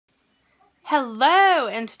Hello,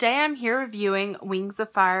 and today I'm here reviewing Wings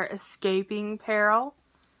of Fire, Escaping Peril.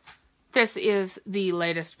 This is the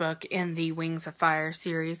latest book in the Wings of Fire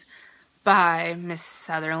series by Miss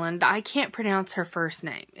Sutherland. I can't pronounce her first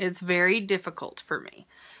name. It's very difficult for me.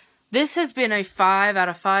 This has been a 5 out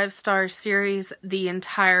of 5 star series the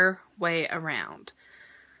entire way around.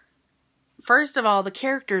 First of all, the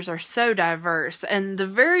characters are so diverse, and the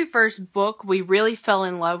very first book we really fell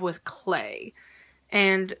in love with Clay.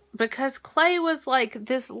 And because Clay was like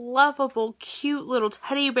this lovable, cute little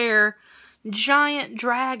teddy bear, giant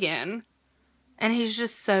dragon, and he's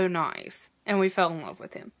just so nice, and we fell in love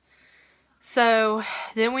with him. So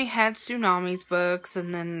then we had Tsunami's books,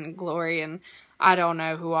 and then Glory, and I don't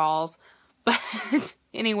know who all's. But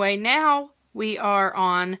anyway, now we are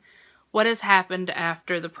on what has happened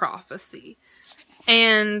after the prophecy.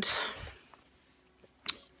 And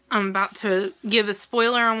I'm about to give a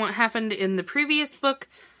spoiler on what happened in the previous book.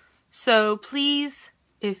 So please,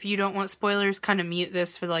 if you don't want spoilers, kind of mute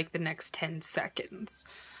this for like the next 10 seconds.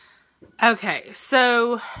 Okay,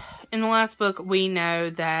 so in the last book, we know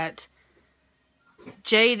that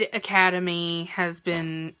Jade Academy has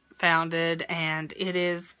been founded, and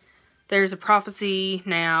there's a prophecy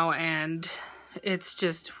now, and it's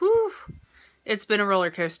just, whew, it's been a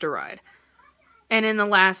roller coaster ride. And in the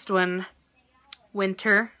last one,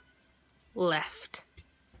 Winter left.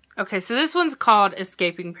 Okay, so this one's called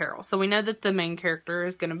Escaping Peril. So we know that the main character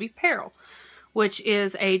is going to be Peril, which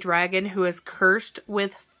is a dragon who is cursed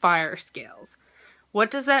with fire scales. What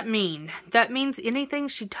does that mean? That means anything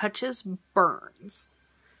she touches burns.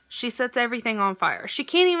 She sets everything on fire. She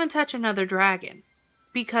can't even touch another dragon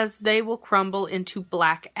because they will crumble into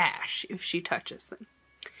black ash if she touches them.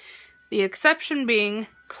 The exception being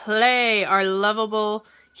Clay, our lovable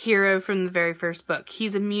hero from the very first book.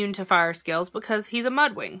 He's immune to fire scales because he's a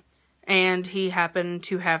mudwing, and he happened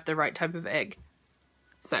to have the right type of egg.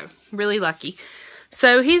 So, really lucky.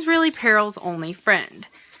 So, he's really Peril's only friend.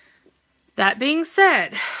 That being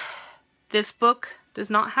said, this book does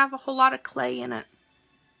not have a whole lot of Clay in it.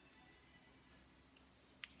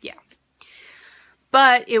 Yeah.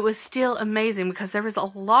 But it was still amazing because there was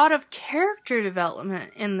a lot of character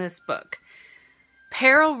development in this book.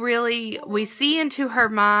 Peril really, we see into her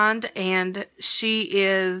mind, and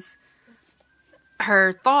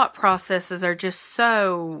her thought processes are just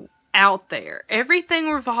so out there. Everything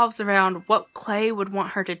revolves around what Clay would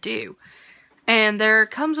want her to do. And there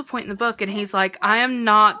comes a point in the book, and he's like, I am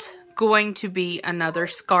not going to be another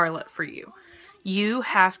Scarlet for you. You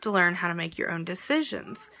have to learn how to make your own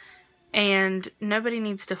decisions. And nobody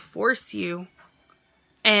needs to force you.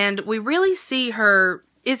 And we really see her.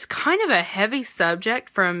 It's kind of a heavy subject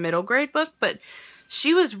for a middle grade book, but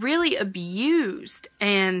she was really abused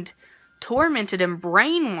and tormented and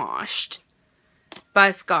brainwashed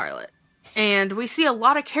by Scarlet. And we see a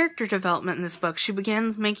lot of character development in this book. She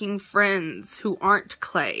begins making friends who aren't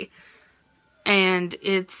Clay. And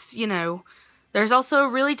it's, there's also a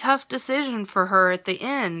really tough decision for her at the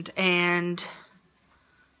end. And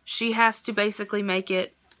she has to basically make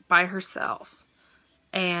it by herself.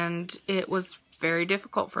 And it was very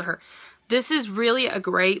difficult for her. This is really a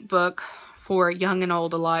great book for young and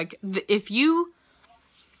old alike. If you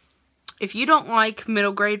don't like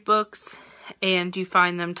middle grade books and you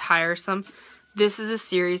find them tiresome, this is a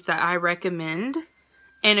series that I recommend.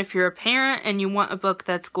 And if you're a parent and you want a book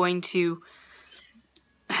that's going to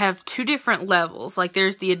have two different levels, like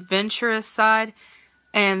there's the adventurous side,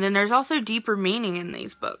 and then there's also deeper meaning in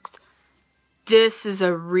these books, this is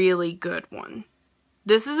a really good one.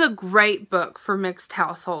 This is a great book for mixed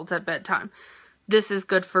households at bedtime. This is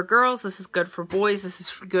good for girls, this is good for boys, this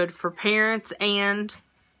is good for parents and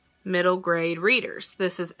middle grade readers.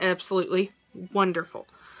 This is absolutely wonderful.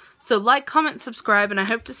 So like, comment, subscribe, and I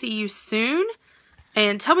hope to see you soon.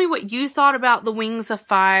 And tell me what you thought about the Wings of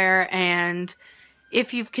Fire, and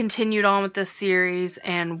if you've continued on with this series,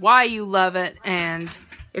 and why you love it, and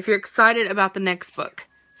if you're excited about the next book.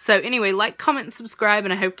 So anyway, like, comment, and subscribe,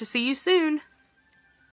 and I hope to see you soon.